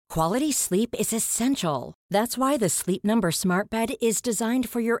Quality sleep is essential. That's why the Sleep Number Smart Bed is designed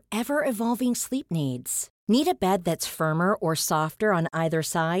for your ever-evolving sleep needs. Need a bed that's firmer or softer on either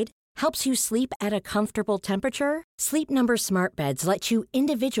side? Helps you sleep at a comfortable temperature? Sleep Number Smart Beds let you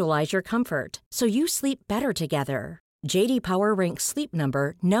individualize your comfort, so you sleep better together. J.D. Power ranks Sleep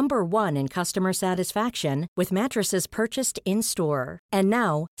Number number 1 in customer satisfaction with mattresses purchased in-store. And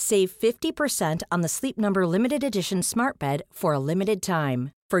now, save 50% on the Sleep Number Limited Edition Smart Bed for a limited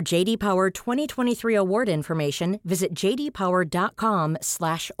time. For J.D. Power 2023 award information, visit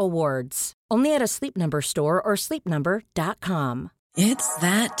jdpower.com/awards. Only at a Sleep Number store or sleepnumber.com. It's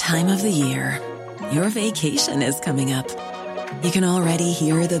that time of the year. Your vacation is coming up. You can already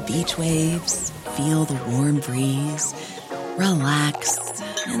hear the beach waves, feel the warm breeze, relax,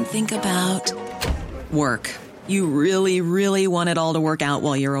 and think about work. You really, really want it all to work out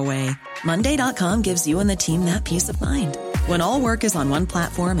while you're away. Monday.com gives you and the team that peace of mind. When all work is on one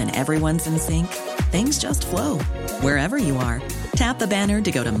platform and everyone's in sync, things just flow. Wherever you are, tap the banner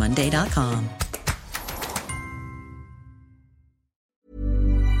to go to Monday.com.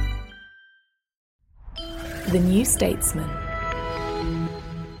 The New Statesman.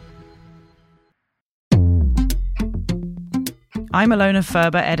 I'm Alona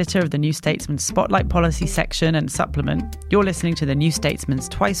Ferber, editor of the New Statesman's Spotlight Policy section and supplement. You're listening to the New Statesman's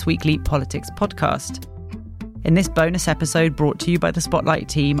twice-weekly politics podcast. In this bonus episode brought to you by the Spotlight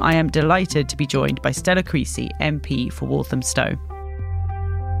team, I am delighted to be joined by Stella Creasy, MP for Walthamstow.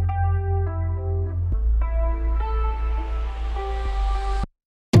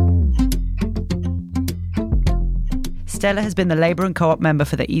 Stella has been the Labour and Co-op member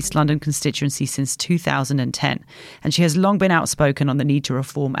for the East London constituency since 2010, and she has long been outspoken on the need to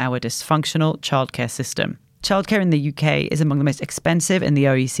reform our dysfunctional childcare system. Childcare in the UK is among the most expensive in the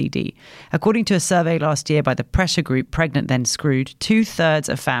OECD. According to a survey last year by the pressure group Pregnant Then Screwed, 2/3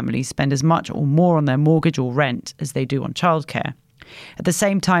 of families spend as much or more on their mortgage or rent as they do on childcare. At the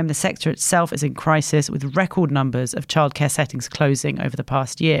same time, the sector itself is in crisis, with record numbers of childcare settings closing over the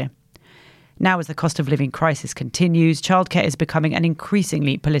past year. Now, as the cost of living crisis continues, childcare is becoming an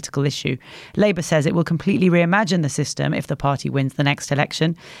increasingly political issue. Labour says it will completely reimagine the system if the party wins the next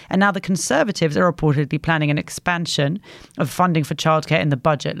election. And now the Conservatives are reportedly planning an expansion of funding for childcare in the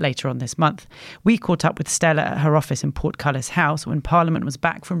budget later on this month. We caught up with Stella at her office in Portcullis House when Parliament was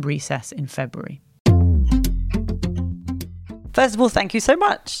back from recess in February. First of all, thank you so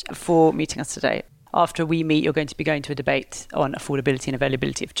much for meeting us today. After we meet, you're going to be going to a debate on affordability and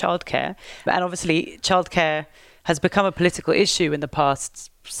availability of childcare. And obviously, childcare has become a political issue in the past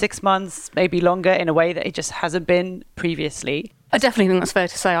 6 months, maybe longer, in a way that it just hasn't been previously. I definitely think that's fair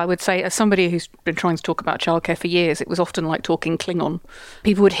to say. I would say, as somebody who's been trying to talk about childcare for years, it was often like talking Klingon.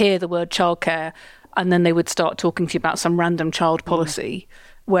 People would hear the word childcare and then they would start talking to you about some random child policy.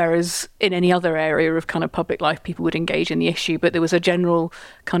 Whereas in any other area of kind of public life, people would engage in the issue. But there was a general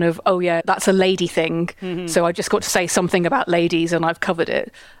kind of, oh yeah, that's a lady thing. Mm-hmm. So I just got to say something about ladies and I've covered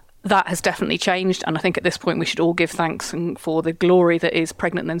it. That has definitely changed. And I think at this point we should all give thanks for the glory that is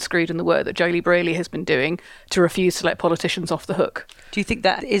Pregnant Then Screwed and the work that Jolie Brearley has been doing to refuse to let politicians off the hook. Do you think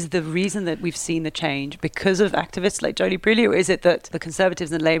that is the reason that we've seen the change because of activists like Jolie Brearley? Or is it that the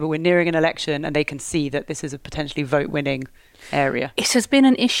Conservatives and Labour were nearing an election and they can see that this is a potentially vote-winning area? It has been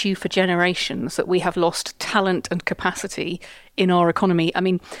an issue for generations that we have lost talent and capacity in our economy. I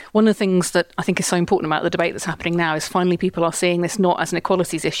mean, one of the things that I think is so important about the debate that's happening now is finally people are seeing this not as an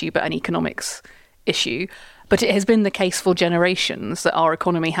equalities issue, but an economics issue. But it has been the case for generations that our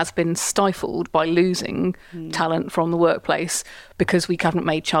economy has been stifled by losing talent from the workplace because we haven't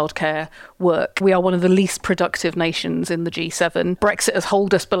made childcare work. We are one of the least productive nations in the G7. Brexit has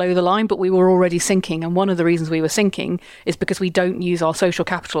held us below the line, but we were already sinking. And one of the reasons we were sinking is because we don't use our social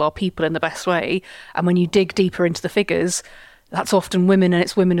capital, our people, in the best way. And when you dig deeper into the figures, that's often women, and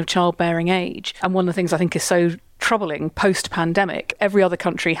it's women of childbearing age. And one of the things I think is so troubling post-pandemic, every other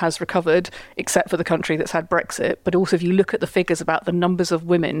country has recovered except for the country that's had Brexit. But also if you look at the figures about the numbers of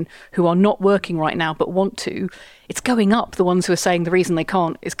women who are not working right now but want to, it's going up. The ones who are saying the reason they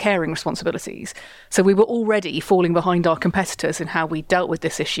can't is caring responsibilities. So we were already falling behind our competitors in how we dealt with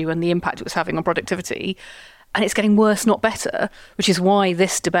this issue and the impact it was having on productivity. And it's getting worse, not better, which is why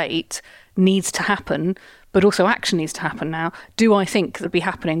this debate needs to happen, but also action needs to happen now. Do I think that would be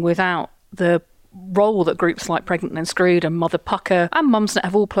happening without the role that groups like Pregnant Then Screwed and Mother Pucker and Mumsnet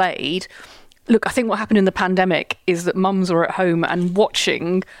have all played? Look, I think what happened in the pandemic is that mums were at home and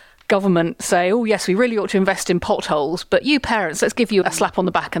watching government say, oh yes, we really ought to invest in potholes, but you parents, let's give you a slap on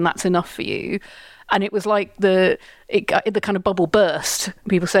the back and that's enough for you. And it was like the kind of bubble burst.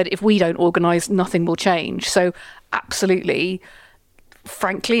 People said, if we don't organise, nothing will change. So absolutely,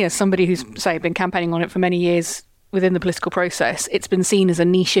 frankly, as somebody who's, say, been campaigning on it for many years within the political process, it's been seen as a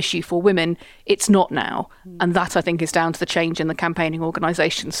niche issue for women. It's not now. And that, I think, is down to the change in the campaigning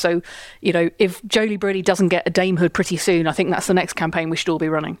organisations. So, if Jolie Briley doesn't get a damehood pretty soon, I think that's the next campaign we should all be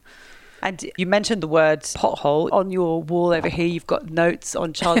running. And you mentioned the word pothole. On your wall over here, you've got notes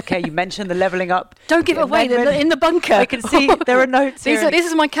on childcare. You mentioned the levelling up. Don't give it away, in the bunker. I can see there are notes here. This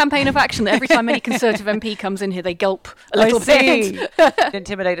is my campaign of action, that every time any Conservative MP comes in here, they gulp a little bit. It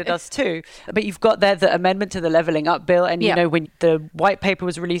intimidated us too. But you've got there the amendment to the levelling up bill. And, when the white paper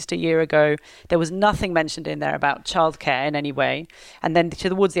was released a year ago, there was nothing mentioned in there about childcare in any way. And then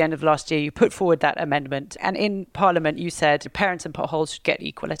towards the end of last year, you put forward that amendment. And in Parliament, you said parents and potholes should get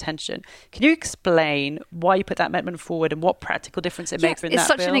equal attention. Can you explain why you put that amendment forward and what practical difference it makes in that bill? It's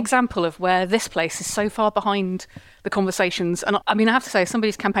such an example of where this place is so far behind the conversations. And I have to say, as somebody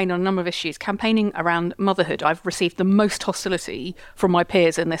who's campaigned on a number of issues, campaigning around motherhood, I've received the most hostility from my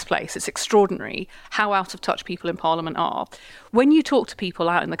peers in this place. It's extraordinary how out of touch people in Parliament are. When you talk to people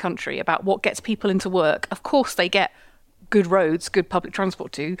out in the country about what gets people into work, of course they get good roads, good public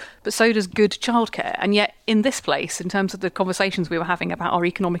transport too, but so does good childcare. And yet in this place, in terms of the conversations we were having about our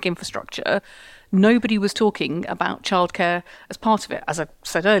economic infrastructure, nobody was talking about childcare as part of it. As I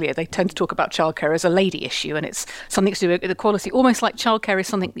said earlier, they tend to talk about childcare as a lady issue, and it's something to do with equality, almost like childcare is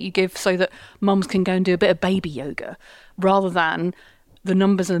something that you give so that mums can go and do a bit of baby yoga, rather than the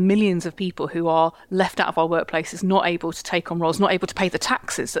numbers of millions of people who are left out of our workplaces, not able to take on roles, not able to pay the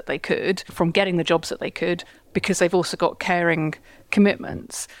taxes that they could from getting the jobs that they could, because they've also got caring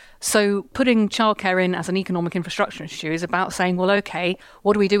commitments. So putting childcare in as an economic infrastructure issue is about saying, well, OK,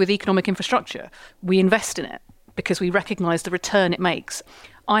 what do we do with economic infrastructure? We invest in it because we recognise the return it makes.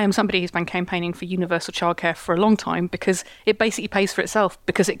 I am somebody who's been campaigning for universal childcare for a long time because it basically pays for itself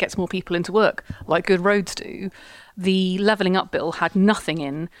because it gets more people into work, like good roads do. The levelling up bill had nothing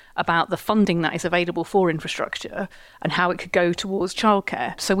in about the funding that is available for infrastructure and how it could go towards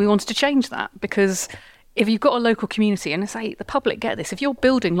childcare. So we wanted to change that because if you've got a local community, and say the public get this, if you're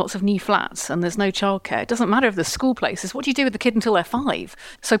building lots of new flats and there's no childcare, it doesn't matter if there's school places, what do you do with the kid until they're 5?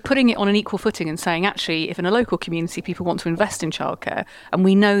 So putting it on an equal footing and saying, actually, if in a local community people want to invest in childcare, and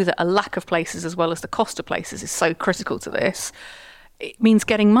we know that a lack of places as well as the cost of places is so critical to this, it means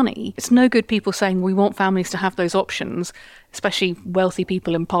getting money. It's no good people saying we want families to have those options, especially wealthy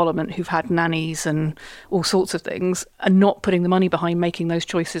people in Parliament who've had nannies and all sorts of things, and not putting the money behind making those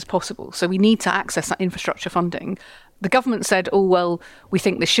choices possible. So we need to access that infrastructure funding. The government said, oh, well, we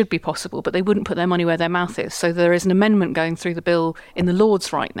think this should be possible, but they wouldn't put their money where their mouth is. So there is an amendment going through the bill in the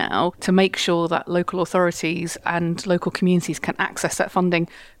Lords right now to make sure that local authorities and local communities can access that funding,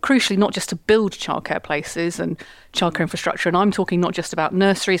 crucially not just to build childcare places and childcare infrastructure. And I'm talking not just about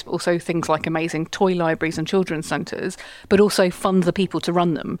nurseries, but also things like amazing toy libraries and children's centres, but also fund the people to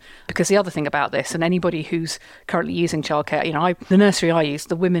run them. Because the other thing about this, and anybody who's currently using childcare, the nursery I use,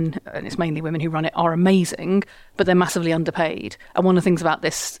 the women, and it's mainly women who run it, are amazing, but they're massively underpaid. And one of the things about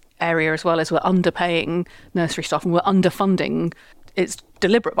this area as well is we're underpaying nursery staff and we're underfunding. It's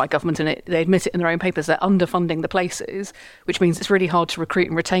deliberate by government, and they admit it in their own papers. They're underfunding the places, which means it's really hard to recruit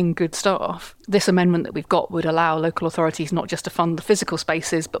and retain good staff. This amendment that we've got would allow local authorities not just to fund the physical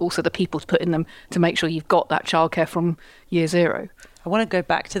spaces, but also the people to put in them to make sure you've got that childcare from year zero. I want to go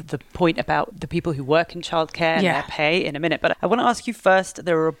back to the point about the people who work in childcare and their pay in a minute. But I want to ask you first,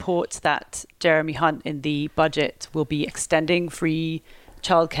 there are reports that Jeremy Hunt in the budget will be extending free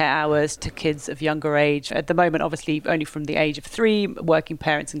childcare hours to kids of younger age. At the moment, obviously, only from the age of 3, working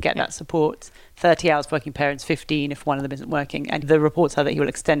parents and get that support. 30 hours working parents, 15 if one of them isn't working. And the reports are that he will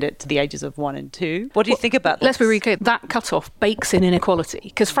extend it to the ages of 1 and 2. What do you think about this? Let's be really clear. That cut-off bakes in inequality.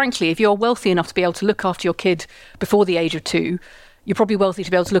 Because frankly, if you're wealthy enough to be able to look after your kid before the age of 2, you're probably wealthy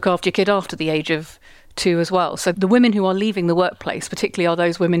to be able to look after your kid after the age of 2 as well. So the women who are leaving the workplace, particularly, are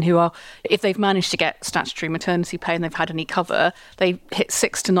those women who are, if they've managed to get statutory maternity pay and they've had any cover, they hit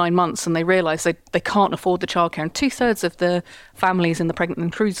 6 to 9 months and they realise they can't afford the childcare. And 2/3 of the families in the pregnant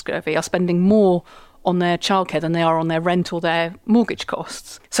and cruise survey are spending more on their childcare than they are on their rent or their mortgage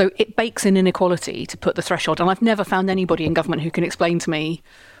costs. So it bakes in inequality to put the threshold. And I've never found anybody in government who can explain to me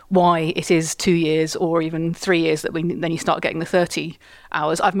why it is 2 years or even 3 years that then you start getting the 30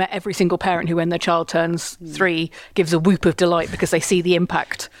 hours. I've met every single parent who, when their child turns 3, gives a whoop of delight because they see the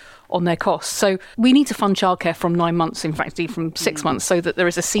impact on their costs. So we need to fund childcare from 9 months, in fact, from 6 months, so that there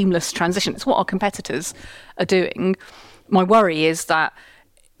is a seamless transition. It's what our competitors are doing. My worry is that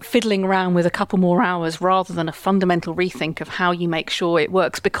fiddling around with a couple more hours rather than a fundamental rethink of how you make sure it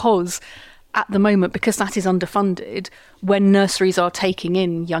works, because at the moment, because that is underfunded, when nurseries are taking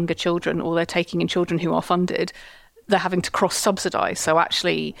in younger children or they're taking in children who are funded, they're having to cross-subsidise. So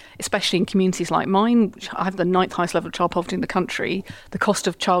actually, especially in communities like mine, which I have the 9th highest level of child poverty in the country, the cost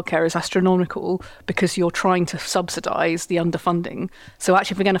of childcare is astronomical because you're trying to subsidise the underfunding. So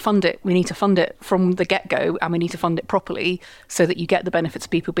actually, if we're going to fund it, we need to fund it from the get-go, and we need to fund it properly so that you get the benefits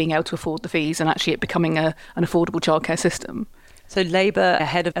of people being able to afford the fees and actually it becoming an affordable childcare system. So Labour,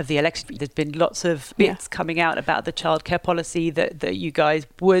 ahead of the election, there's been lots of bits coming out about the childcare policy that you guys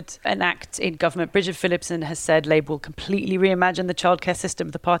would enact in government. Bridget Phillipson has said Labour will completely reimagine the childcare system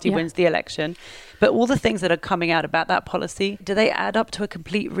if the party wins the election. But all the things that are coming out about that policy, do they add up to a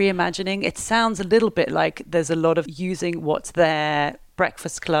complete reimagining? It sounds a little bit like there's a lot of using what's there,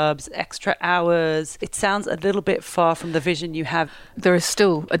 breakfast clubs, extra hours. It sounds a little bit far from the vision you have. There is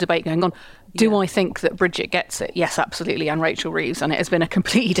still a debate going on. Do I think that Bridget gets it? Yes, absolutely, and Rachel Reeves. And it has been a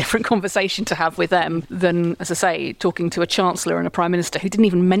completely different conversation to have with them than, as I say, talking to a Chancellor and a Prime Minister who didn't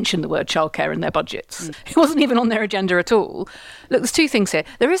even mention the word childcare in their budgets. It wasn't even on their agenda at all. Look, there's two things here.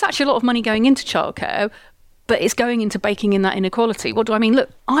 There is actually a lot of money going into childcare, but it's going into baking in that inequality. What do I mean? Look,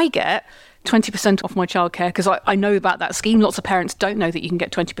 I get 20% off my childcare because I know about that scheme. Lots of parents don't know that you can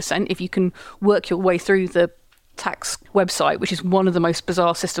get 20% if you can work your way through the tax website, which is one of the most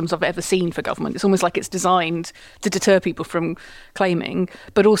bizarre systems I've ever seen for government. It's almost like it's designed to deter people from claiming.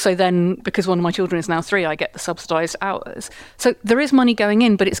 But also then, because one of my children is now 3, I get the subsidised hours. So there is money going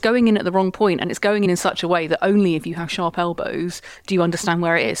in, but it's going in at the wrong point, and it's going in such a way that only if you have sharp elbows do you understand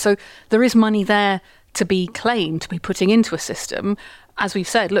where it is. So there is money there to be claimed, to be putting into a system. As we've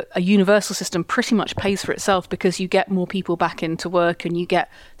said, look, a universal system pretty much pays for itself because you get more people back into work and you get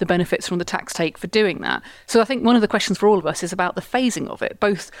the benefits from the tax take for doing that. So I think one of the questions for all of us is about the phasing of it,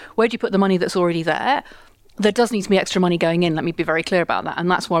 both where do you put the money that's already there? There does need to be extra money going in, let me be very clear about that. And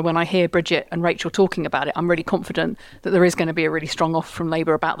that's why when I hear Bridget and Rachel talking about it, I'm really confident that there is going to be a really strong offer from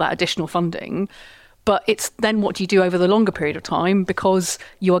Labour about that additional funding. But it's then what do you do over the longer period of time, because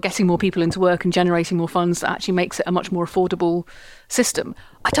you are getting more people into work and generating more funds that actually makes it a much more affordable system.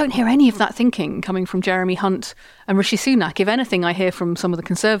 I don't hear any of that thinking coming from Jeremy Hunt and Rishi Sunak. If anything, I hear from some of the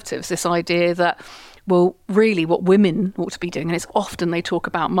Conservatives this idea that, well, really what women ought to be doing, and it's often they talk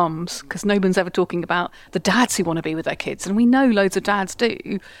about mums, because no one's ever talking about the dads who want to be with their kids, and we know loads of dads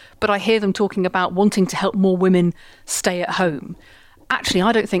do, but I hear them talking about wanting to help more women stay at home. Actually,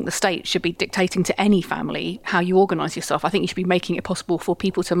 I don't think the state should be dictating to any family how you organise yourself. I think you should be making it possible for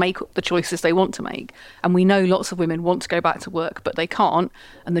people to make the choices they want to make. And we know lots of women want to go back to work, but they can't.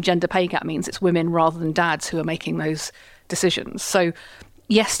 And the gender pay gap means it's women rather than dads who are making those decisions. So,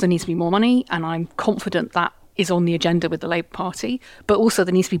 yes, there needs to be more money, and I'm confident that is on the agenda with the Labour Party, but also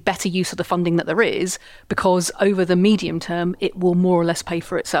there needs to be better use of the funding that there is, because over the medium term, it will more or less pay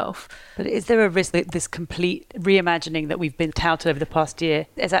for itself. But is there a risk that this complete reimagining that we've been touted over the past year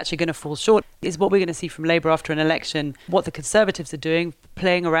is actually going to fall short? Is what we're going to see from Labour after an election what the Conservatives are doing,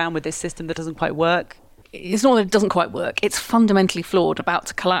 playing around with this system that doesn't quite work? It's not that it doesn't quite work. It's fundamentally flawed, about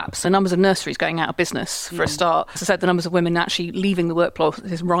to collapse. The numbers of nurseries going out of business, for a start. As I said, the numbers of women actually leaving the workplace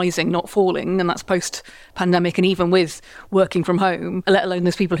is rising, not falling, and that's post-pandemic, and even with working from home, let alone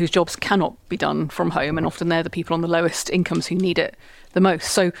those people whose jobs cannot be done from home, and often they're the people on the lowest incomes who need it the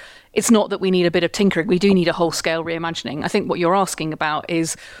most. So it's not that we need a bit of tinkering. We do need a whole-scale reimagining. I think what you're asking about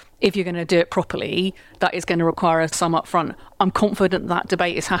is, if you're going to do it properly, that is going to require some upfront. I'm confident that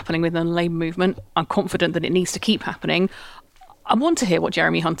debate is happening within the Labour movement. I'm confident that it needs to keep happening. I want to hear what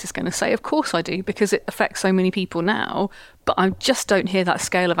Jeremy Hunt is going to say. Of course I do, because it affects so many people now. But I just don't hear that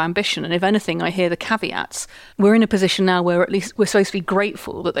scale of ambition. And if anything, I hear the caveats. We're in a position now where at least we're supposed to be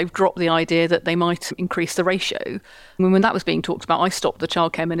grateful that they've dropped the idea that they might increase the ratio. When that was being talked about, I stopped the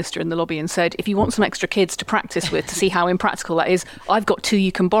childcare minister in the lobby and said, if you want some extra kids to practice with to see how impractical that is, I've got 2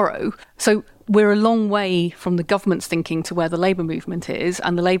 you can borrow. So we're a long way from the government's thinking to where the Labour movement is,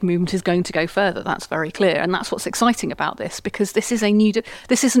 and the Labour movement is going to go further. That's very clear. And that's what's exciting about this, because this is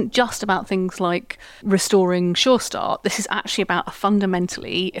this isn't just about things like restoring Sure Start. This is actually about a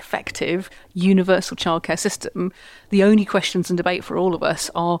fundamentally effective universal childcare system. The only questions and debate for all of us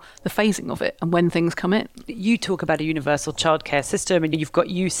are the phasing of it and when things come in. You talk about a universal childcare system, and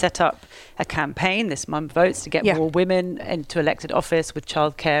you set up a campaign, This Mum Votes, to get more women into elected office with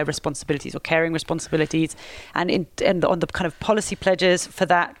childcare responsibilities or caring responsibilities. And on the kind of policy pledges for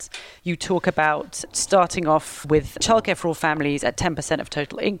that, you talk about starting off with childcare for all families at 10% of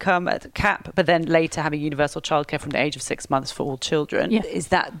total income at the cap, but then later having universal childcare from the age of 6 months for all children. Yeah. Is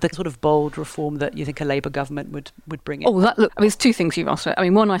that the sort of bold reform that you think a Labour government would bring in? Oh, there's 2 things you've asked. I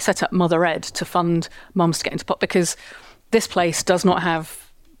mean, one, I set up Mother Ed to fund mums to get into pot, because this place does not have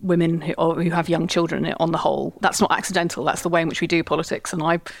women who have young children on the whole. That's not accidental. That's the way in which we do politics. And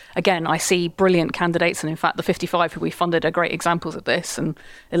I see brilliant candidates. And in fact, the 55 who we funded are great examples of this. And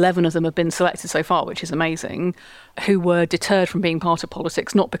 11 of them have been selected so far, which is amazing, who were deterred from being part of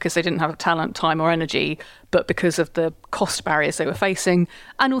politics, not because they didn't have talent, time or energy, but because of the cost barriers they were facing.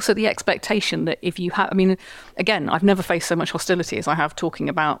 And also the expectation that if you have, again, I've never faced so much hostility as I have talking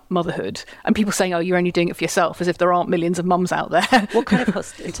about motherhood. And people saying, oh, you're only doing it for yourself, as if there aren't millions of mums out there. What kind of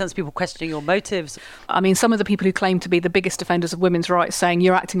hostility, in terms of people questioning your motives? Some of the people who claim to be the biggest defenders of women's rights saying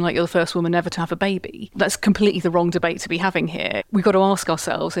you're acting like you're the first woman ever to have a baby. That's completely the wrong debate to be having here. We've got to ask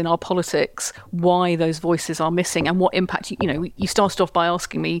ourselves in our politics why those voices are missing and what impact, you started off by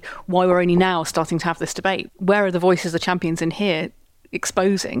asking me why we're only now starting to have this debate. Where are the voices, the champions in here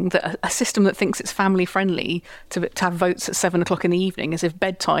exposing that a system that thinks it's family friendly to have votes at 7 o'clock in the evening as if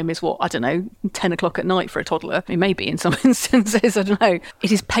bedtime is 10 o'clock at night for a toddler? It may be in some instances, I don't know.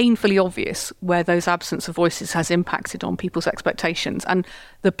 It is painfully obvious where those absence of voices has impacted on people's expectations. And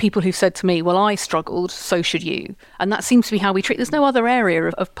the people who said to me, well, I struggled, so should you. And that seems to be how we treat, there's no other area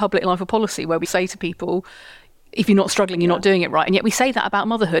of public life or policy where we say to people, if you're not struggling, you're not doing it right. And yet we say that about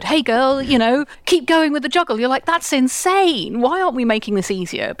motherhood. Hey, girl, keep going with the juggle. You're like, that's insane. Why aren't we making this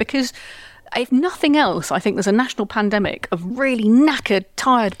easier? Because if nothing else, I think there's a national pandemic of really knackered,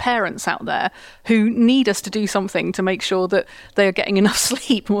 tired parents out there who need us to do something to make sure that they are getting enough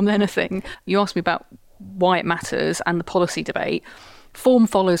sleep more than anything. You asked me about why it matters and the policy debate. Form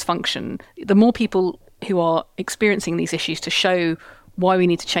follows function. The more people who are experiencing these issues to show why we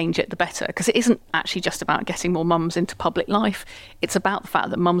need to change it, the better. Because it isn't actually just about getting more mums into public life. It's about the fact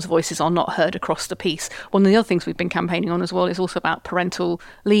that mums' voices are not heard across the piece. One of the other things we've been campaigning on as well is also about parental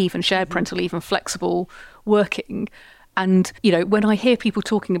leave and shared parental leave and flexible working. And, when I hear people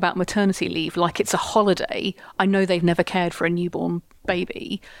talking about maternity leave like it's a holiday, I know they've never cared for a newborn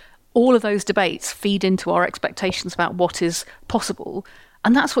baby. All of those debates feed into our expectations about what is possible.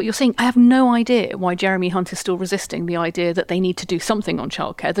 And that's what you're seeing. I have no idea why Jeremy Hunt is still resisting the idea that they need to do something on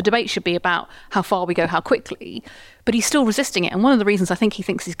childcare. The debate should be about how far we go, how quickly, but he's still resisting it. And one of the reasons I think he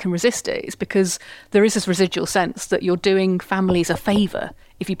thinks he can resist it is because there is this residual sense that you're doing families a favour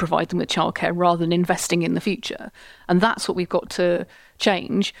if you provide them with childcare rather than investing in the future. And that's what we've got to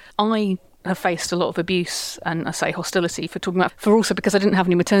change. I have faced a lot of abuse and I say hostility for talking about, for also because I didn't have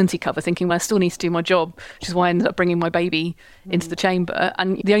any maternity cover, thinking, well, I still need to do my job, which is why I ended up bringing my baby into the chamber.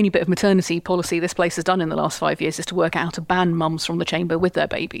 And the only bit of maternity policy this place has done in the last 5 years is to work out how to ban mums from the chamber with their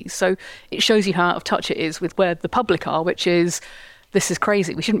babies. So it shows you how out of touch it is with where the public are, which is, this is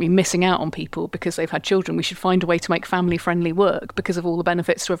crazy. We shouldn't be missing out on people because they've had children. We should find a way to make family-friendly work because of all the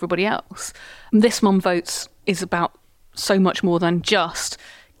benefits to everybody else. And This Mum Votes is about so much more than just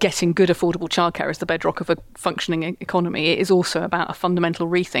getting good, affordable childcare as the bedrock of a functioning economy. It is also about a fundamental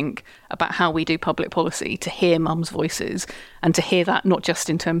rethink about how we do public policy, to hear mums' voices and to hear that not just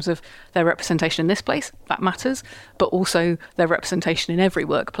in terms of their representation in this place, that matters, but also their representation in every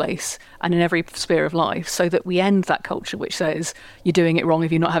workplace and in every sphere of life, so that we end that culture which says you're doing it wrong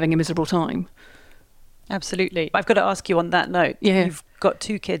if you're not having a miserable time. Absolutely. I've got to ask you on that note. Yeah. You've got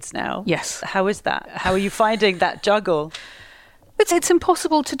 2 kids now. Yes. How is that? How are you finding that juggle? It's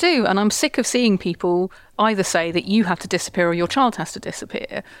impossible to do, and I'm sick of seeing people either say that you have to disappear or your child has to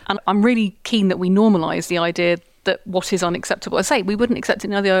disappear. And I'm really keen that we normalise the idea that what is unacceptable, I say, we wouldn't accept it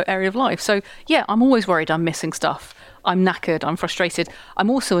in any other area of life. So yeah, I'm always worried I'm missing stuff. I'm knackered, I'm frustrated. I'm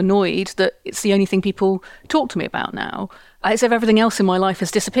also annoyed that it's the only thing people talk to me about now. As if everything else in my life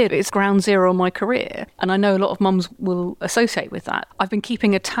has disappeared. It's ground zero on my career. And I know a lot of mums will associate with that. I've been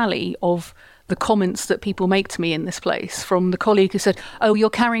keeping a tally of the comments that people make to me in this place, from the colleague who said, oh, you're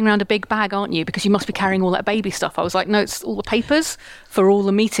carrying around a big bag, aren't you? Because you must be carrying all that baby stuff. I was like, no, it's all the papers for all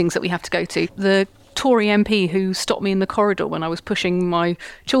the meetings that we have to go to. The Tory MP who stopped me in the corridor when I was pushing my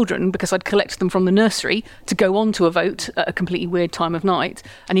children because I'd collected them from the nursery to go on to a vote at a completely weird time of night.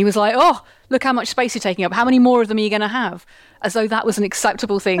 And he was like, oh, look how much space you're taking up. How many more of them are you going to have? As though that was an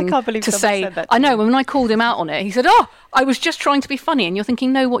acceptable thing to say. Said that to I know, when I called him out on it, he said, oh, I was just trying to be funny. And you're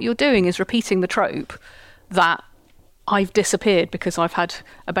thinking, no, what you're doing is repeating the trope that I've disappeared because I've had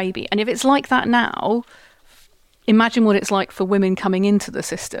a baby. And if it's like that now, imagine what it's like for women coming into the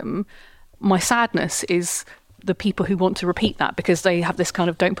system. My sadness is the people who want to repeat that because they have this kind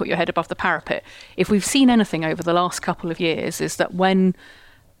of don't put your head above the parapet. If we've seen anything over the last couple of years, is that when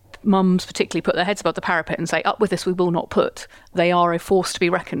mums particularly put their heads above the parapet and say, up with this, we will not put. They are a force to be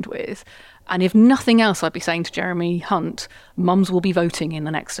reckoned with. And if nothing else, I'd be saying to Jeremy Hunt, mums will be voting in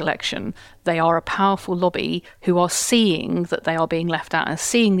the next election. They are a powerful lobby who are seeing that they are being left out and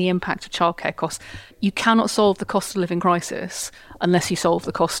seeing the impact of childcare costs. You cannot solve the cost of living crisis unless you solve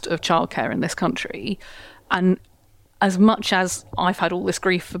the cost of childcare in this country. And as much as I've had all this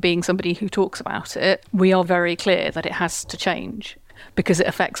grief for being somebody who talks about it, we are very clear that it has to change, because it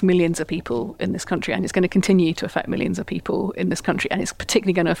affects millions of people in this country, and it's going to continue to affect millions of people in this country, and it's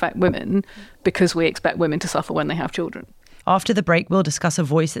particularly going to affect women because we expect women to suffer when they have children. After the break, we'll discuss a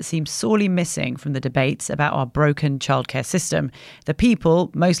voice that seems sorely missing from the debates about our broken childcare system. The people,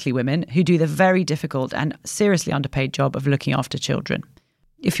 mostly women, who do the very difficult and seriously underpaid job of looking after children.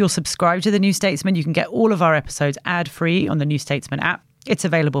 If you're subscribed to The New Statesman, you can get all of our episodes ad-free on the New Statesman app. It's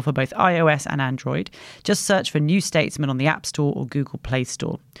available for both iOS and Android. Just search for New Statesman on the App Store or Google Play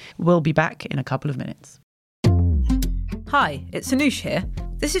Store. We'll be back in a couple of minutes. Hi, it's Anoush here.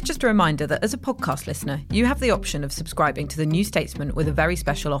 This is just a reminder that as a podcast listener, you have the option of subscribing to The New Statesman with a very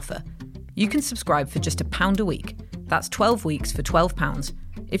special offer. You can subscribe for just £1 a week. That's 12 weeks for £12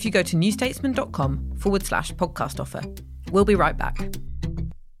 if you go to newstatesman.com/podcast offer. We'll be right back.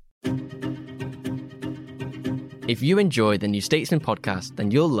 If you enjoy the New Statesman podcast, then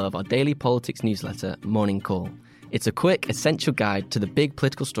you'll love our daily politics newsletter, Morning Call. It's a quick, essential guide to the big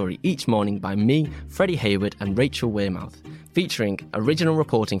political story each morning by me, Freddie Hayward and Rachel Wearmouth, featuring original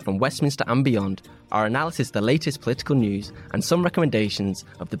reporting from Westminster and beyond, our analysis of the latest political news, and some recommendations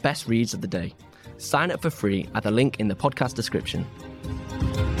of the best reads of the day. Sign up for free at the link in the podcast description.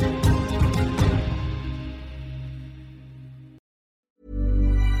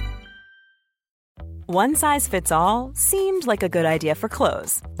 One size fits all seemed like a good idea for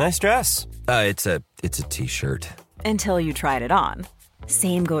clothes. Nice dress. It's a t-shirt. Until you tried it on.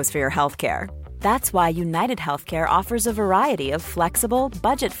 Same goes for your healthcare. That's why United Healthcare offers a variety of flexible,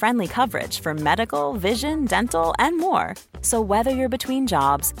 budget-friendly coverage for medical, vision, dental, and more. So whether you're between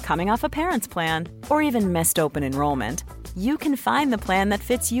jobs, coming off a parent's plan, or even missed open enrollment, you can find the plan that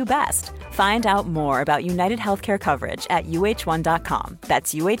fits you best. Find out more about United Healthcare coverage at uh1.com.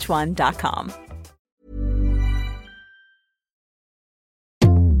 That's uh1.com.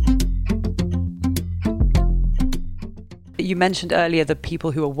 You mentioned earlier the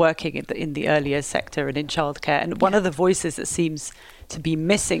people who are working in the earlier sector and in childcare. And one of the voices that seems to be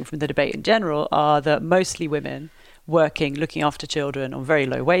missing from the debate in general are the mostly women working, looking after children on very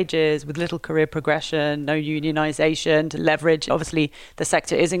low wages, with little career progression, no unionisation to leverage. Obviously, the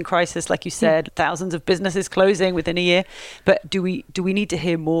sector is in crisis, like you said, thousands of businesses closing within a year. But do we need to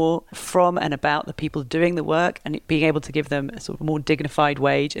hear more from and about the people doing the work and being able to give them a sort of more dignified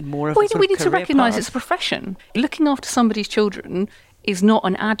wage and more of a sort of we need to recognise path? it's a profession. Looking after somebody's children is not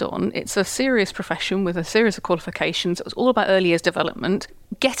an add-on. It's a serious profession with a series of qualifications. It was all about early years development.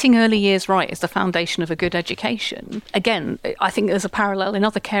 Getting early years right is the foundation of a good education. Again, I think there's a parallel in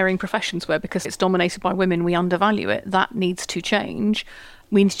other caring professions where, because it's dominated by women, we undervalue it. That needs to change.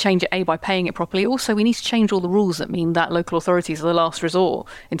 We need to change it, A, by paying it properly. Also, we need to change all the rules that mean that local authorities are the last resort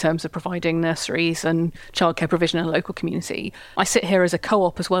in terms of providing nurseries and childcare provision in a local community. I sit here as a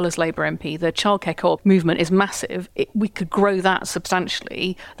co-op as well as Labour MP. The childcare co-op movement is massive. We could grow that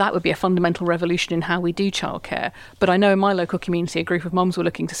substantially. That would be a fundamental revolution in how we do childcare. But I know in my local community, a group of mums were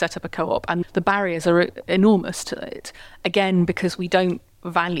looking to set up a co-op, and the barriers are enormous to it. Again, because we don't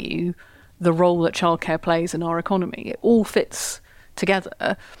value the role that childcare plays in our economy. It all fits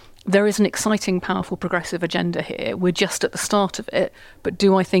together. There is an exciting, powerful, progressive agenda here. We're just at the start of it. But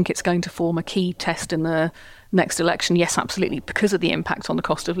do I think it's going to form a key test in the next election? Yes, absolutely, because of the impact on the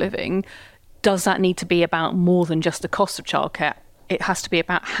cost of living. Does that need to be about more than just the cost of childcare? It has to be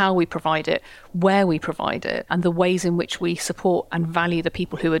about how we provide it, where we provide it, and the ways in which we support and value the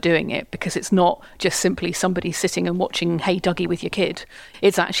people who are doing it, because it's not just simply somebody sitting and watching Hey Dougie with your kid.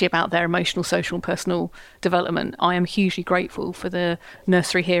 It's actually about their emotional, social and personal development. I am hugely grateful for the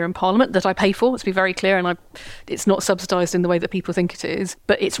nursery here in Parliament that I pay for, let's be very clear, and it's not subsidised in the way that people think it is,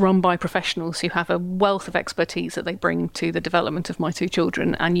 but it's run by professionals who have a wealth of expertise that they bring to the development of my two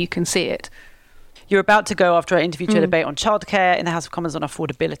children, and you can see it. You're about to go after our interview to a debate on childcare in the House of Commons on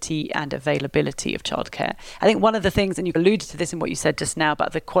affordability and availability of childcare. I think one of the things, and you alluded to this in what you said just now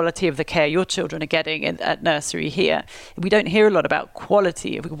about the quality of the care your children are getting at nursery here, we don't hear a lot about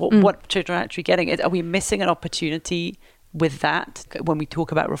quality of what children are actually getting. Are we missing an opportunity with that when we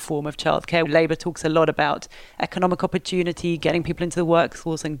talk about reform of childcare? Labour talks a lot about economic opportunity, getting people into the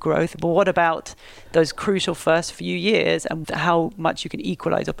workforce and growth, but what about those crucial first few years and how much you can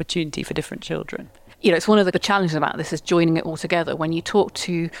equalise opportunity for different children? It's one of the challenges about this is joining it all together. When you talk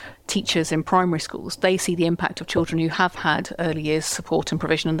to teachers in primary schools, they see the impact of children who have had early years support and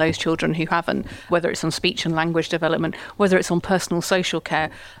provision and those children who haven't, whether it's on speech and language development, whether it's on personal social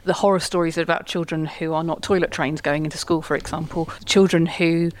care. The horror stories about children who are not toilet trained going into school, for example, children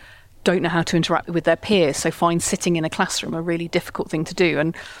who don't know how to interact with their peers, so find sitting in a classroom a really difficult thing to do.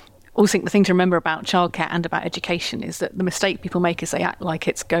 And also think the thing to remember about childcare and about education is that the mistake people make is they act like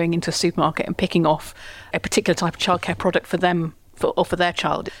it's going into a supermarket and picking off a particular type of childcare product for them or for their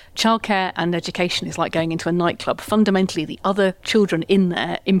child. Childcare and education is like going into a nightclub. Fundamentally, the other children in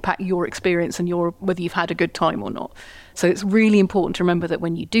there impact your experience and whether you've had a good time or not. So it's really important to remember that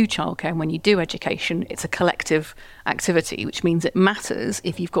when you do childcare and when you do education, it's a collective activity, which means it matters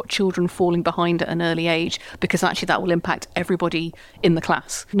if you've got children falling behind at an early age, because actually that will impact everybody in the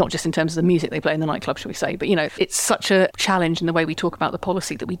class, not just in terms of the music they play in the nightclub, shall we say. But, it's such a challenge in the way we talk about the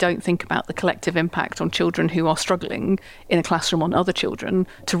policy that we don't think about the collective impact on children who are struggling in a classroom on other children,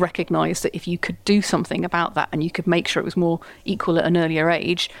 to recognise that if you could do something about that and you could make sure it was more equal at an earlier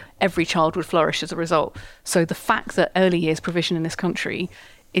age, every child would flourish as a result. So the fact that early years provision in this country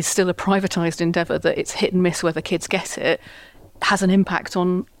is still a privatised endeavour, that it's hit and miss whether kids get it, has an impact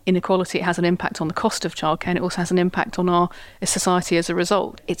on inequality, it has an impact on the cost of childcare, and it also has an impact on our society as a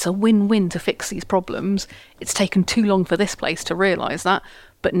result. It's a win-win to fix these problems. It's taken too long for this place to realise that,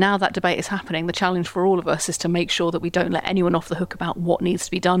 but now that debate is happening, the challenge for all of us is to make sure that we don't let anyone off the hook about what needs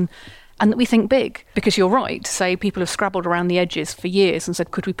to be done, and that we think big. Because you're right to say people have scrabbled around the edges for years and said,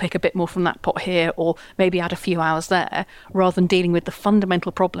 could we pick a bit more from that pot here, or maybe add a few hours there, rather than dealing with the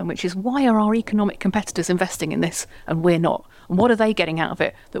fundamental problem, which is, why are our economic competitors investing in this and we're not? And what are they getting out of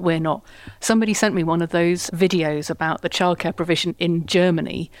it that we're not? Somebody sent me one of those videos about the childcare provision in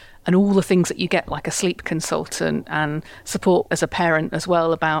Germany and all the things that you get, like a sleep consultant and support as a parent as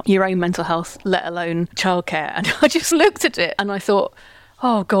well about your own mental health, let alone childcare. And I just looked at it and I thought,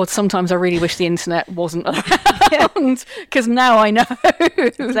 oh God, sometimes I really wish the internet wasn't around, because now I know.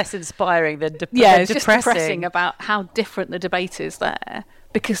 It's less inspiring than it's just depressing about how different the debate is there,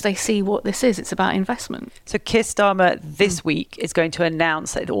 because they see what this is. It's about investment. So Keir Starmer this week is going to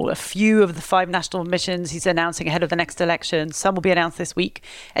announce a few of the 5 national missions he's announcing ahead of the next election. Some will be announced this week.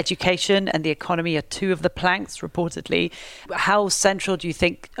 Education and the economy are 2 of the planks, reportedly. How central do you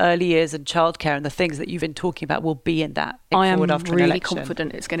think early years and childcare and the things that you've been talking about will be in that? I am really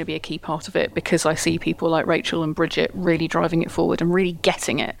confident it's going to be a key part of it, because I see people like Rachel and Bridget really driving it forward and really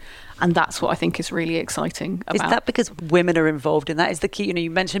getting it. And that's what I think is really exciting about. Is that because women are involved in that? Is the key?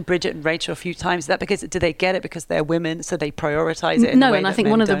 You mentioned Bridget and Rachel a few times. Is that because, do they get it because they're women, so they prioritise it? No, and I think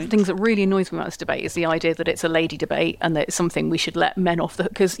one of the things that really annoys me about this debate is the idea that it's a lady debate and that it's something we should let men off the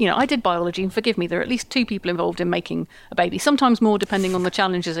hook. Because, I did biology, and forgive me, there are at least 2 people involved in making a baby, sometimes more depending on the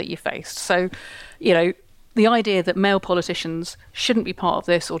challenges that you faced. So, the idea that male politicians shouldn't be part of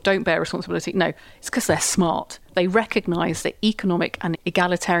this or don't bear responsibility, no, it's because they're smart. They recognise the economic and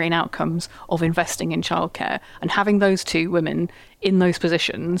egalitarian outcomes of investing in childcare, and having those 2 women in those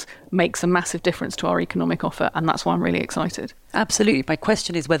positions makes a massive difference to our economic offer, and that's why I'm really excited. Absolutely. My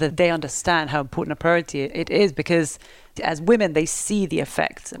question is whether they understand how important a priority it is, because as women, they see the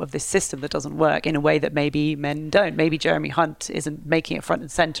effects of this system that doesn't work in a way that maybe men don't. Maybe Jeremy Hunt isn't making it front and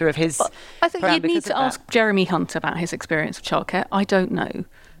centre of his... I think you'd need to ask Jeremy Hunt about his experience of childcare. I don't know.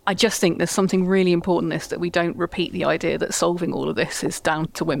 I just think there's something really important in this, that we don't repeat the idea that solving all of this is down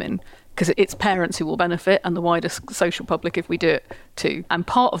to women, because it's parents who will benefit and the wider social public if we do it too. And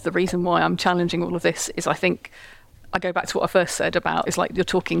part of the reason why I'm challenging all of this is, I think, I go back to what I first said about, it's like you're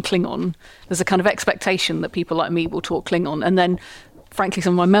talking Klingon. There's a kind of expectation that people like me will talk Klingon, and then frankly,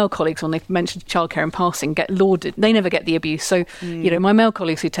 some of my male colleagues, when they've mentioned childcare in passing, get lauded. They never get the abuse. So, my male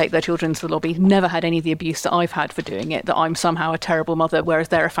colleagues who take their children to the lobby never had any of the abuse that I've had for doing it, that I'm somehow a terrible mother, whereas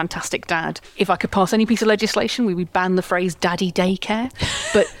they're a fantastic dad. If I could pass any piece of legislation, we would ban the phrase daddy daycare.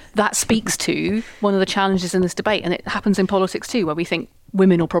 But that speaks to one of the challenges in this debate, and it happens in politics too, where we think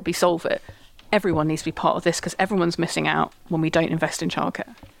women will probably solve it. Everyone needs to be part of this, because everyone's missing out when we don't invest in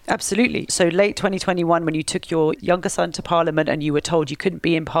childcare. Absolutely. So late 2021, when you took your younger son to Parliament and you were told you couldn't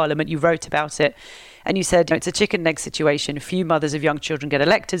be in Parliament, you wrote about it and you said it's a chicken and egg situation. Few mothers of young children get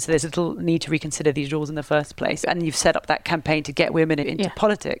elected, so there's little need to reconsider these rules in the first place. And you've set up that campaign to get women into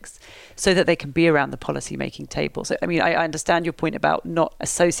politics so that they can be around the policy making table. So, I understand your point about not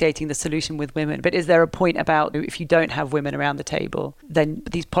associating the solution with women, but is there a point about if you don't have women around the table, then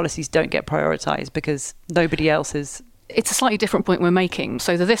these policies don't get prioritised because nobody else is... It's a slightly different point we're making.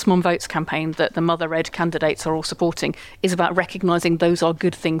 So the This Mum Votes campaign that the mother-led candidates are all supporting is about recognising those are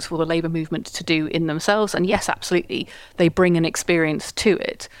good things for the Labour movement to do in themselves. And yes, absolutely, they bring an experience to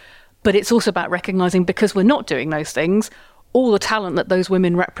it. But it's also about recognising, because we're not doing those things, all the talent that those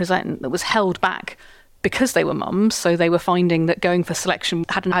women represent that was held back because they were mums, so they were finding that going for selection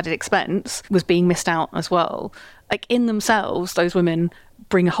had an added expense, was being missed out as well. Like, in themselves, those women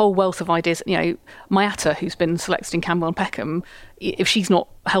bring a whole wealth of ideas. You know, Mayata, who's been selected in Campbell and Peckham, if she's not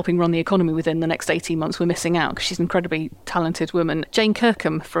helping run the economy within the next 18 months, we're missing out, because she's an incredibly talented woman. Jane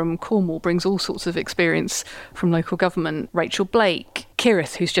Kirkham from Cornwall brings all sorts of experience from local government. Rachel Blake,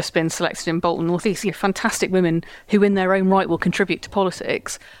 Kirith, who's just been selected in Bolton North East, fantastic women who in their own right will contribute to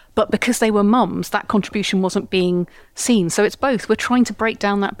politics. But because they were mums, that contribution wasn't being seen. So it's both. We're trying to break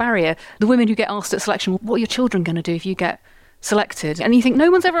down that barrier. The women who get asked at selection, what are your children going to do if you get selected? And you think,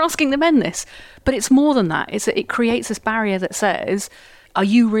 no one's ever asking the men this. But it's more than that. It's that it creates this barrier that says, are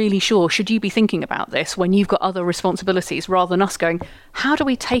you really sure? Should you be thinking about this when you've got other responsibilities, rather than us going, how do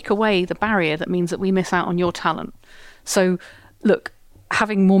we take away the barrier that means that we miss out on your talent? So, look,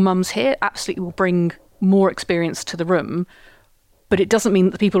 having more mums here absolutely will bring more experience to the room. But it doesn't mean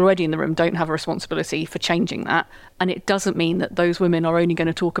that the people already in the room don't have a responsibility for changing that. And it doesn't mean that those women are only going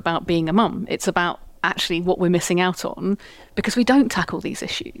to talk about being a mum. It's about actually what we're missing out on because we don't tackle these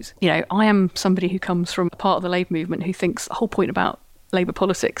issues. You know, I am somebody who comes from a part of the Labour movement who thinks the whole point about Labour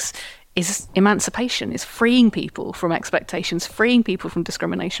politics is emancipation, is freeing people from expectations, freeing people from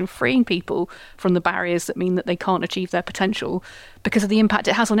discrimination, freeing people from the barriers that mean that they can't achieve their potential because of the impact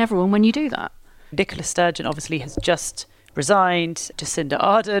it has on everyone when you do that. Nicola Sturgeon obviously has just resigned. Jacinda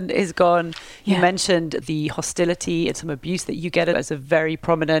Ardern is gone. You mentioned the hostility and some abuse that you get as a very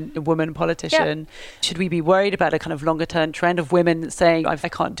prominent woman politician. Yeah. Should we be worried about a kind of longer term trend of women saying, I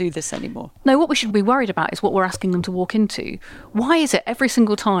can't do this anymore? No, what we should be worried about is what we're asking them to walk into. Why is it every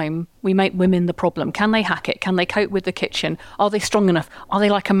single time we make women the problem? Can they hack it? Can they cope with the kitchen? Are they strong enough? Are they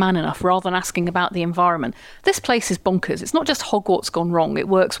like a man enough? Rather than asking about the environment. This place is bonkers. It's not just Hogwarts gone wrong. It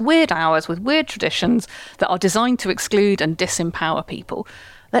works weird hours with weird traditions that are designed to exclude and disempower people.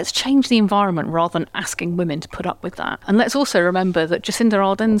 Let's change the environment rather than asking women to put up with that. And let's also remember that Jacinda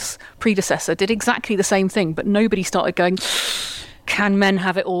Ardern's predecessor did exactly the same thing, but nobody started going, can men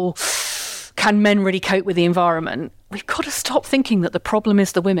have it all? Can men really cope with the environment? We've got to stop thinking that the problem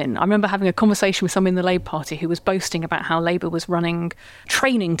is the women. I remember having a conversation with someone in the Labour Party who was boasting about how Labour was running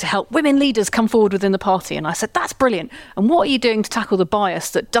training to help women leaders come forward within the party. And I said, that's brilliant. And what are you doing to tackle the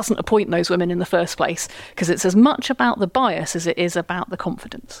bias that doesn't appoint those women in the first place? Because it's as much about the bias as it is about the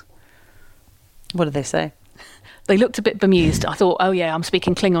confidence. What did they say? They looked a bit bemused. I thought, oh yeah, I'm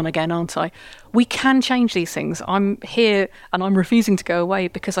speaking Klingon again, aren't I? We can change these things. I'm here and I'm refusing to go away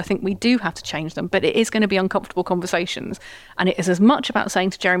because I think we do have to change them. But it is going to be uncomfortable conversations. And it is as much about saying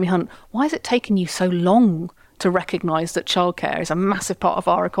to Jeremy Hunt, why has it taken you so long to recognise that childcare is a massive part of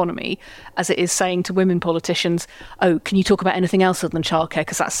our economy, as it is saying to women politicians, oh, can you talk about anything else other than childcare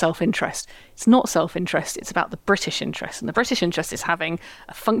because that's self-interest? It's not self-interest, it's about the British interest. And the British interest is having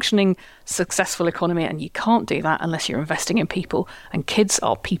a functioning, successful economy, and you can't do that unless you're investing in people. And kids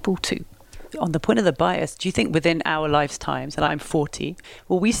are people too. On the point of the bias, do you think within our lifetimes, and I'm 40,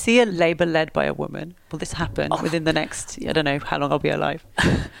 will we see a Labour led by a woman? Will this happen within the next, I don't know how long I'll be alive?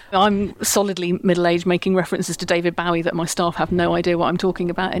 I'm solidly middle-aged, making references to David Bowie that my staff have no idea what I'm talking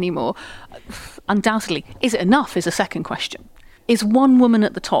about anymore. Undoubtedly. Is it enough is a second question. Is one woman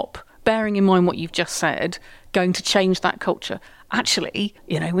at the top, bearing in mind what you've just said, going to change that culture? Actually,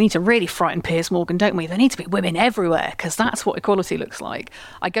 you know, we need to really frighten Piers Morgan, don't we? There need to be women everywhere because that's what equality looks like.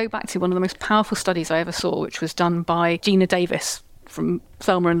 I go back to one of the most powerful studies I ever saw, which was done by Gina Davis from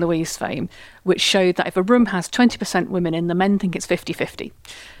Thelma and Louise fame, which showed that if a room has 20% women in, the men think it's 50-50.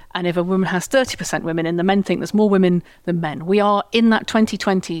 And if a woman has 30% women in, the men think there's more women than men. We are in that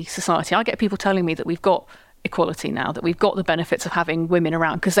 2020 society. I get people telling me that we've got equality now, that we've got the benefits of having women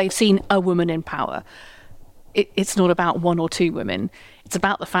around because they've seen a woman in power. It's not about one or two women. It's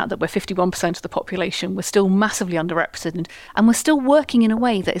about the fact that we're 51% of the population. We're still massively underrepresented, and we're still working in a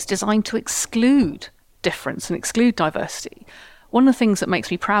way that is designed to exclude difference and exclude diversity. One of the things that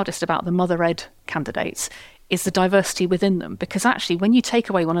makes me proudest about the mother-ed candidates is the diversity within them, because actually when you take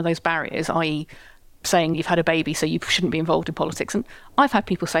away one of those barriers, i.e. saying you've had a baby so you shouldn't be involved in politics. And I've had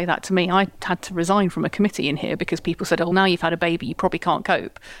people say that to me. I had to resign from a committee in here because people said, oh, now you've had a baby, you probably can't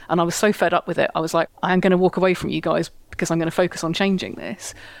cope. And I was so fed up with it. I was like, I am going to walk away from you guys because I'm going to focus on changing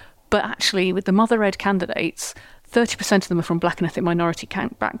this. But actually, with the mother-ed candidates, 30% of them are from black and ethnic minority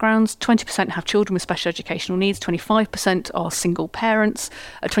backgrounds, 20% have children with special educational needs, 25% are single parents,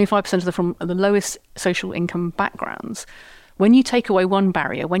 25% of them from the lowest social income backgrounds. When you take away one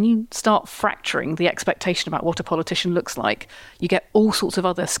barrier, when you start fracturing the expectation about what a politician looks like, you get all sorts of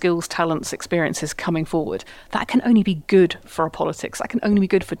other skills, talents, experiences coming forward. That can only be good for our politics. That can only be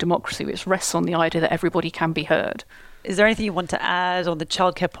good for democracy, which rests on the idea that everybody can be heard. Is there anything you want to add on the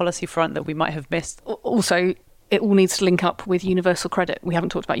childcare policy front that we might have missed? Also, it all needs to link up with universal credit. We haven't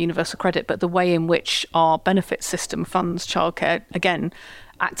talked about universal credit, but the way in which our benefit system funds childcare, again,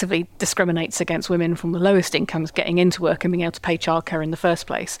 actively discriminates against women from the lowest incomes getting into work and being able to pay childcare in the first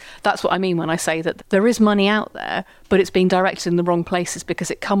place. That's what I mean when I say that there is money out there, but it's being directed in the wrong places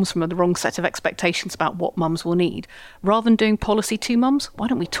because it comes from the wrong set of expectations about what mums will need. Rather than doing policy to mums, why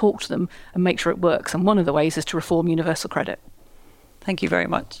don't we talk to them and make sure it works? And one of the ways is to reform universal credit. Thank you very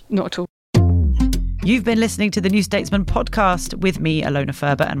much. Not at all. You've been listening to the New Statesman podcast with me, Alona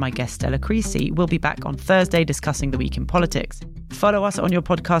Ferber, and my guest, Stella Creasy. We'll be back on Thursday discussing the week in politics. Follow us on your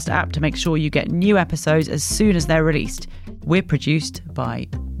podcast app to make sure you get new episodes as soon as they're released. We're produced by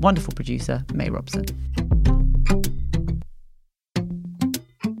wonderful producer May Robson.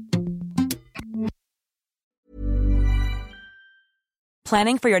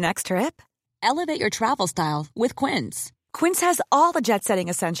 Planning for your next trip? Elevate your travel style with Quince. Quince has all the jet-setting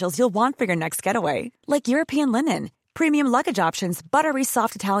essentials you'll want for your next getaway, like European linen, premium luggage options, buttery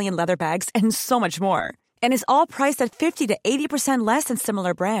soft Italian leather bags, and so much more. And is all priced at 50 to 80% less than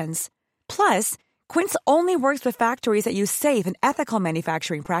similar brands. Plus, Quince only works with factories that use safe and ethical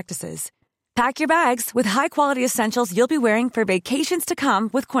manufacturing practices. Pack your bags with high-quality essentials you'll be wearing for vacations to come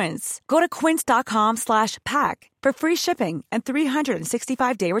with Quince. Go to quince.com/pack for free shipping and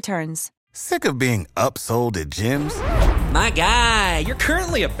 365-day returns. Sick of being upsold at gyms? My guy, you're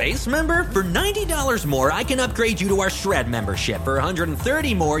currently a base member. For $90 more, I can upgrade you to our Shred membership. For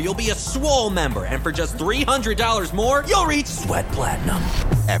 $130 more, you'll be a Swole member. And for just $300 more, you'll reach Sweat Platinum.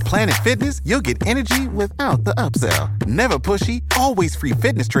 At Planet Fitness, you'll get energy without the upsell. Never pushy, always free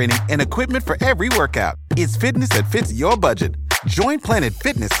fitness training and equipment for every workout. It's fitness that fits your budget. Join Planet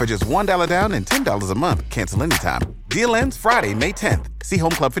Fitness for just $1 down and $10 a month. Cancel anytime. Deal ends Friday, May 10th. See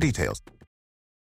Home Club for details.